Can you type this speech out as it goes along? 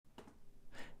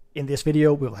In this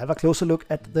video we'll have a closer look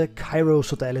at the Kyro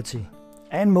Sodality,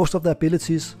 and most of the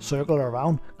abilities circle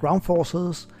around ground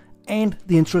forces and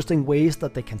the interesting ways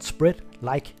that they can spread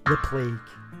like the plague.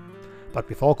 But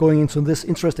before going into this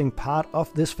interesting part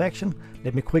of this faction,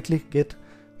 let me quickly get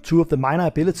two of the minor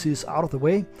abilities out of the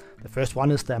way. The first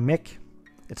one is their mech.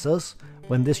 It says,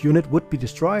 when this unit would be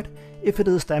destroyed, if it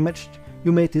is damaged,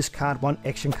 you may discard one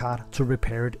action card to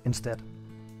repair it instead.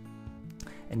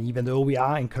 And even though we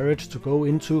are encouraged to go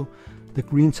into the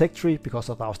green tech tree because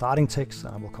of our starting techs,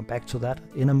 and I will come back to that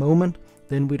in a moment,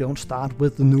 then we don't start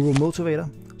with the neural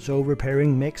motivator, so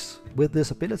repairing mechs with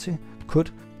this ability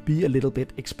could be a little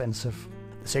bit expensive.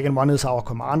 The second one is our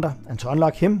commander, and to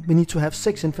unlock him we need to have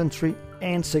 6 infantry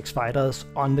and 6 fighters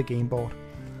on the game board.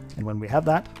 And when we have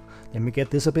that, then we get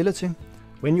this ability.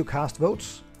 When you cast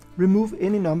votes, remove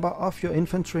any number of your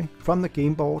infantry from the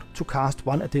game board to cast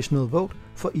 1 additional vote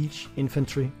for each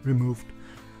infantry removed.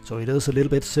 So it is a little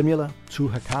bit similar to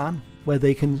Hakan, where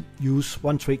they can use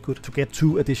 1 trade good to get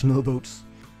 2 additional votes.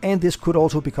 And this could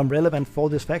also become relevant for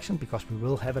this faction because we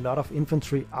will have a lot of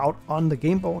infantry out on the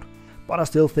game board, but I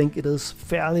still think it is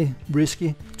fairly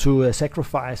risky to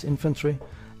sacrifice infantry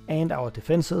and our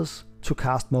defenses to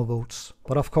cast more votes.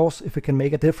 But of course, if it can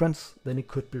make a difference, then it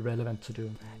could be relevant to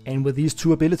do. And with these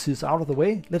 2 abilities out of the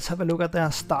way, let's have a look at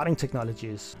their starting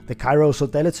technologies. The Kyro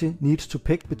Sodality needs to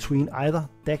pick between either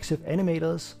Daxiv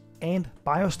animators and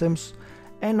biostems,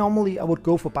 and normally I would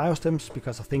go for biostems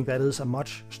because I think that is a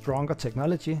much stronger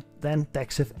technology than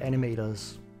Daxiv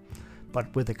animators.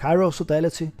 But with the Kyro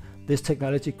Sodality, this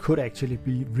technology could actually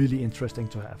be really interesting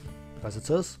to have, because it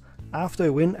says, after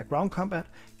you win a ground combat,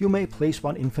 you may place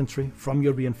 1 infantry from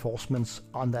your reinforcements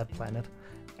on that planet.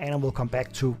 And I will come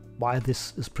back to why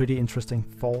this is pretty interesting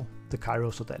for the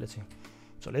Kyro Sodality.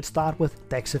 So let's start with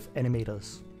Daxiv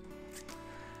animators.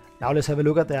 Now let's have a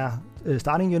look at their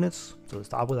starting units. So they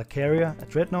start with a carrier, a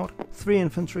dreadnought, 3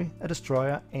 infantry, a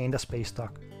destroyer and a space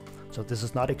dock. So this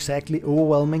is not exactly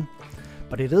overwhelming,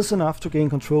 but it is enough to gain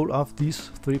control of these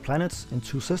 3 planets in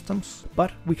 2 systems.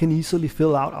 But we can easily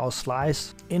fill out our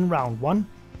slice in round 1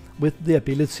 with the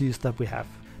abilities that we have,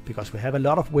 because we have a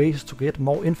lot of ways to get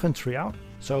more infantry out.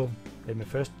 So let me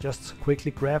first just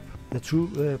quickly grab the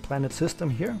 2 planet system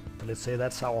here. So let's say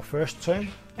that's our first turn,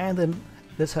 and then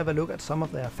let's have a look at some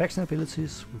of their faction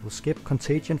abilities. We will skip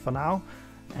Contagion for now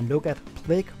and look at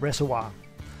Plague Reservoir.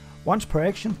 Once per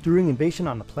action during invasion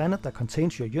on a planet that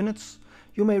contains your units,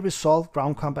 you may resolve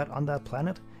ground combat on that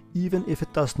planet, even if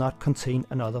it does not contain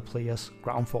another player's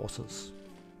ground forces.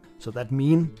 So that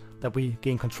means that we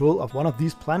gain control of one of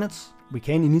these planets, we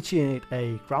can initiate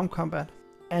a ground combat,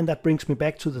 and that brings me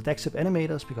back to the Daxiv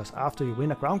animators, because after you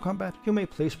win a ground combat, you may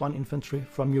place 1 infantry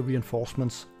from your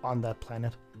reinforcements on that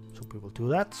planet. So we will do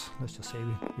that. Let's just say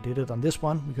we did it on this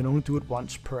one. We can only do it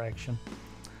once per action.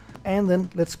 And then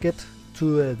let's get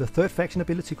to the third faction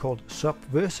ability called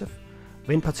Subversive.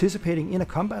 When participating in a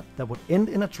combat that would end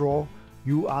in a draw,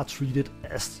 you are treated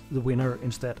as the winner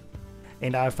instead.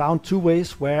 And I found 2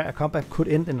 ways where a combat could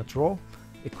end in a draw.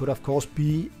 It could of course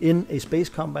be in a space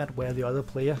combat where the other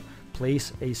player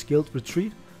plays a skilled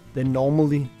retreat. Then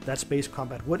normally that space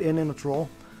combat would end in a draw.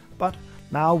 But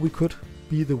now we could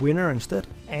be the winner instead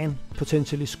and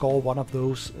potentially score one of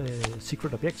those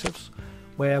secret objectives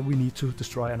where we need to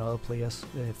destroy another player's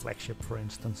flagship, for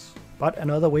instance. But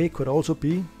another way could also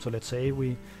be, so let's say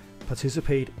we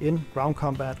participate in ground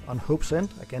combat on Hope's End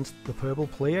against the purple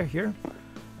player here,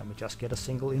 and we just get a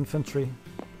single infantry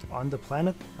on the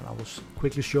planet, and I will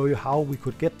quickly show you how we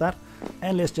could get that.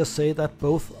 And let's just say that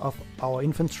both of our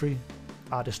infantry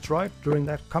are destroyed during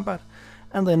that combat,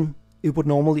 and then it would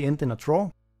normally end in a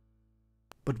draw.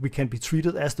 But we can be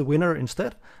treated as the winner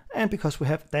instead, and because we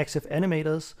have Daxiv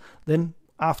animators, then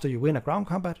after you win a ground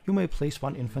combat, you may place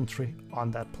 1 infantry on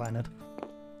that planet.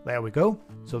 There we go.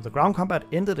 So the ground combat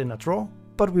ended in a draw,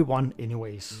 but we won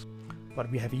anyways. But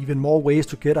we have even more ways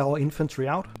to get our infantry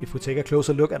out. If we take a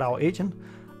closer look at our agent,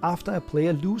 after a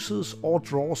player loses or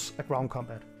draws a ground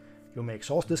combat, you may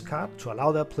exhaust this card to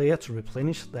allow that player to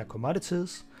replenish their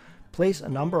commodities. Place a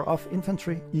number of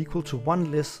infantry equal to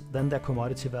 1 less than their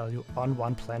commodity value on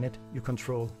 1 planet you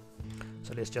control.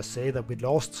 So let's just say that we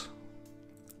lost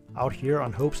out here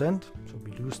on Hope's End, so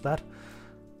we lose that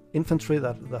infantry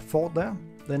that fought there.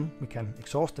 Then we can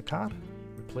exhaust the card,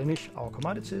 replenish our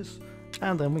commodities,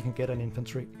 and then we can get an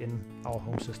infantry in our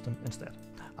home system instead.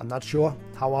 I'm not sure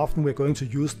how often we're going to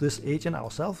use this agent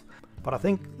ourselves, but I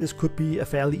think this could be a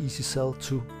fairly easy sell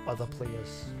to other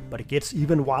players. But it gets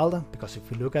even wilder, because if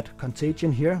we look at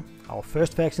Contagion here, our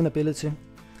first faction ability,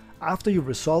 after you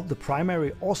resolve the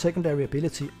primary or secondary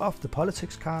ability of the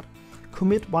politics card,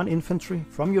 commit 1 infantry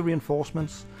from your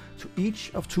reinforcements to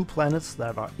each of 2 planets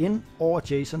that are in or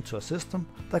adjacent to a system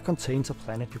that contains a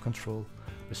planet you control.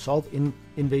 Resolve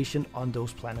invasion on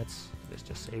those planets. Let's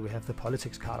just say we have the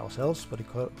politics card ourselves, but it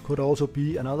could also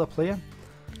be another player.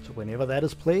 So whenever that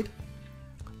is played,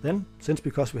 then,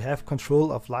 because we have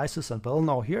control of Lysis and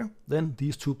Belnor here, then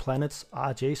these 2 planets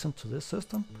are adjacent to this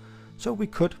system. So we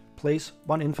could place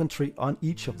 1 infantry on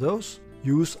each of those,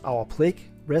 use our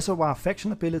Plague Reservoir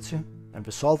faction ability, and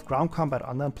resolve ground combat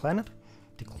on that planet,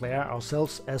 declare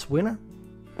ourselves as winner,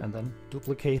 and then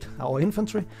duplicate our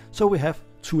infantry, so we have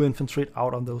 2 infantry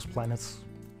out on those planets.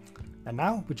 And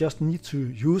now we just need to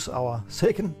use our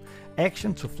second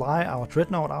action to fly our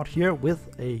Dreadnought out here with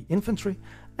a infantry,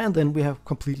 and then we have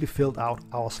completely filled out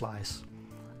our slice.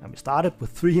 And we started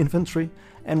with 3 infantry,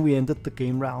 and we ended the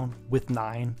game round with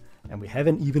 9, and we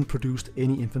haven't even produced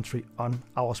any infantry on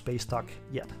our space dock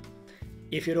yet.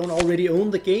 If you don't already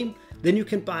own the game, then you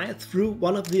can buy it through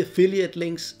one of the affiliate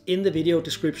links in the video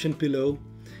description below.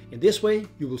 In this way,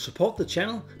 you will support the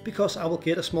channel because I will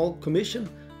get a small commission,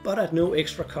 but at no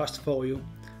extra cost for you.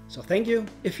 So thank you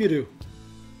if you do.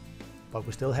 But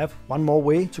we still have one more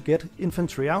way to get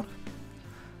infantry out,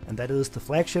 and that is the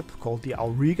flagship called the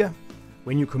Auriga.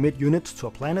 When you commit units to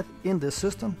a planet in this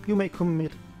system, you may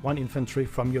commit 1 infantry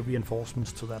from your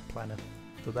reinforcements to that planet.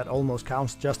 So that almost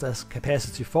counts just as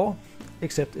capacity 4,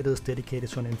 except it is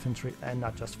dedicated to an infantry and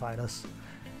not just fighters.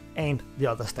 And the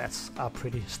other stats are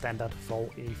pretty standard for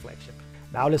a flagship.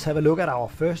 Now let's have a look at our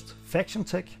first faction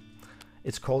tech.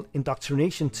 It's called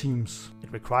Indoctrination Teams.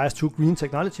 It requires 2 green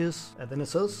technologies, and then it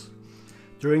says,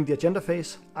 during the agenda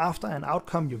phase, after an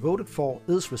outcome you voted for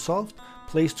is resolved,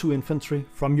 place 2 infantry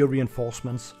from your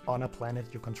reinforcements on a planet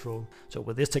you control. So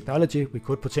with this technology, we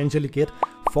could potentially get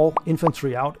 4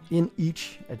 infantry out in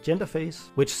each agenda phase,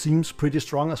 which seems pretty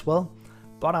strong as well.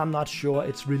 But I'm not sure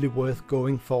it's really worth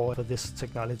going for this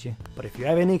technology. But if you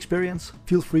have any experience,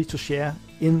 feel free to share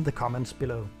in the comments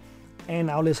below. And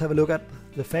now let's have a look at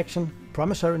the faction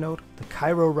promissory note, the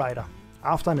Kyro Rider.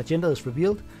 After an agenda is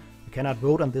revealed, you cannot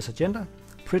vote on this agenda.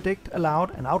 Predict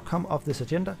aloud an outcome of this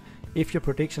agenda. If your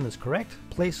prediction is correct,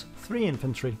 place 3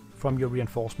 infantry from your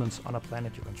reinforcements on a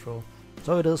planet you control.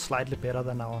 So it is slightly better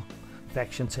than our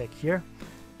faction tech here.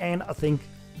 And I think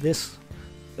this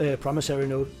promissory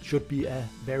note should be a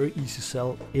very easy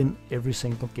sell in every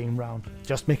single game round.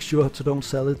 Just make sure to don't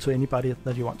sell it to anybody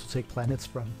that you want to take planets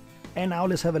from. And now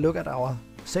let's have a look at our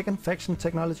second faction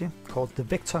technology called the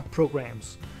Vector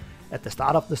Programs. At the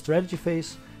start of the strategy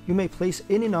phase, you may place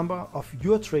any number of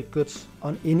your trade goods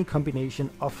on any combination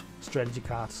of strategy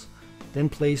cards. Then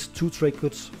place 2 trade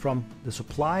goods from the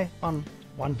supply on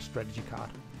 1 strategy card.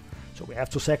 So we have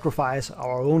to sacrifice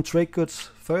our own trade goods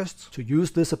first to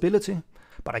use this ability.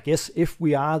 But I guess if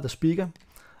we are the speaker,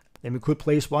 then we could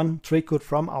place 1 trade good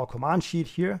from our command sheet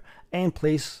here and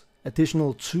place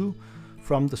additional 2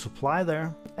 from the supply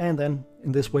there. And then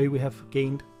in this way we have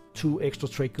gained 2 extra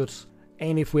trade goods.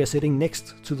 And if we are sitting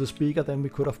next to the speaker, then we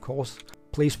could of course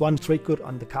place 1 trade good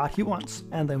on the card he wants,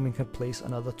 and then we can place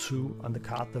another 2 on the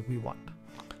card that we want.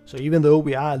 So even though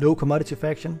we are a low commodity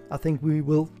faction, I think we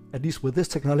will, at least with this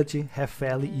technology, have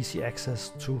fairly easy access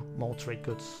to more trade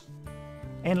goods.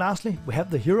 And lastly, we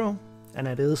have the hero, and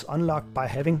it is unlocked by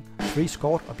having 3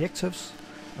 scored objectives.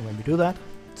 And when we do that,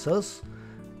 it says,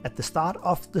 at the start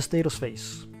of the status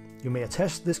phase, you may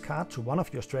attach this card to one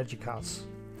of your strategy cards.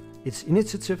 Its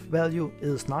initiative value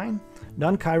is 9.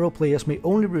 Non-Kyro players may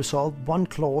only resolve 1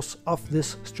 clause of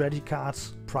this strategy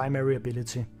card's primary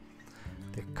ability.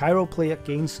 The Kyro player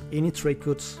gains any trade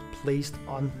goods placed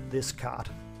on this card.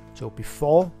 So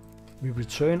before we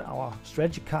return our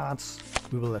strategy cards,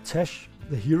 we will attach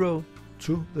the hero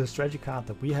to the strategy card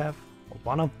that we have, or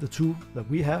one of the 2 that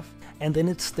we have, and then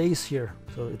it stays here.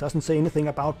 So it doesn't say anything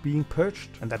about being purged,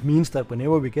 and that means that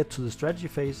whenever we get to the strategy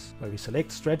phase where we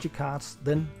select strategy cards,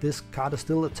 then this card is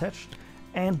still attached,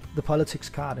 and the politics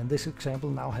card in this example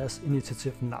now has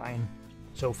initiative 9.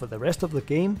 So for the rest of the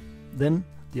game, then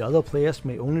the other players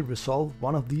may only resolve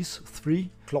one of these 3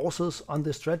 clauses on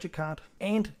the strategy card,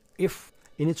 and if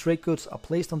any trade goods are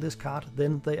placed on this card,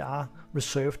 then they are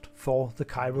reserved for the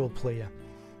Kyro player.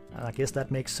 And I guess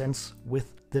that makes sense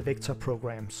with the Vector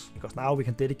Programs, because now we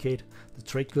can dedicate the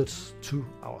trade goods to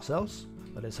ourselves.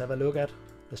 But let's have a look at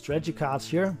the strategy cards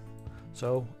here.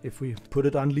 So if we put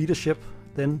it on leadership,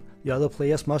 then the other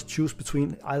players must choose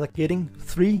between either getting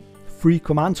 3 free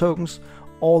command tokens,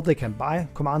 or they can buy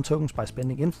command tokens by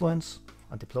spending influence.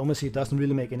 On diplomacy it doesn't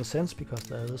really make any sense because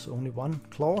there is only 1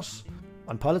 clause.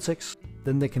 On politics,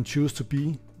 then they can choose to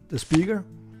be the speaker,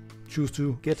 choose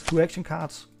to get 2 action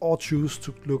cards, or choose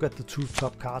to look at the 2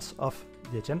 top cards of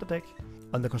the agenda deck.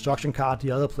 On the construction card,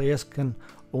 the other players can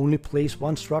only place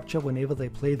one structure whenever they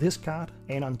play this card,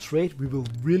 and on trade we will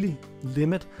really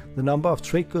limit the number of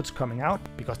trade goods coming out,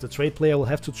 because the trade player will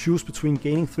have to choose between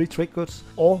gaining 3 trade goods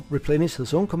or replenish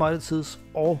his own commodities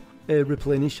or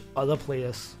replenish other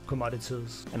players'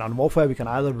 commodities. And on Warfare we can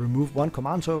either remove 1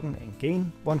 command token and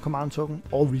gain 1 command token,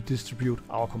 or redistribute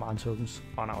our command tokens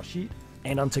on our sheet.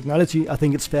 And on technology, I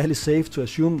think it's fairly safe to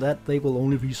assume that they will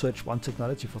only research 1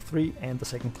 technology for 3, and the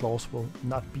second clause will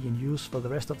not be in use for the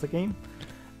rest of the game.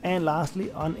 And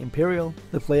lastly, on Imperial,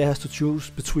 the player has to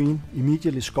choose between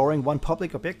immediately scoring 1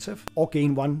 public objective or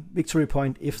gain 1 victory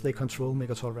point if they control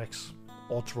Megator Rex,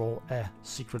 or draw a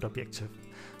secret objective.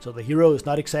 So the hero is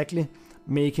not exactly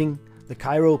making the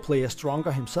Kyro player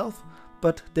stronger himself,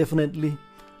 but definitely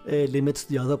limits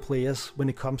the other players when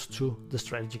it comes to the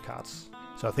strategy cards.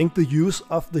 So I think the use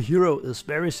of the hero is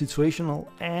very situational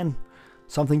and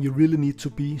something you really need to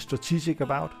be strategic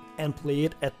about and play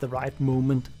it at the right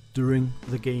moment during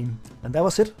the game. And that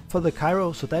was it for the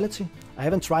Kyro Sodality. I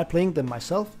haven't tried playing them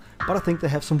myself, but I think they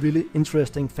have some really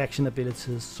interesting faction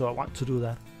abilities, so I want to do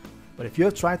that. But if you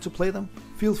have tried to play them,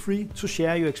 feel free to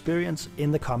share your experience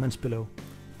in the comments below.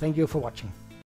 Thank you for watching.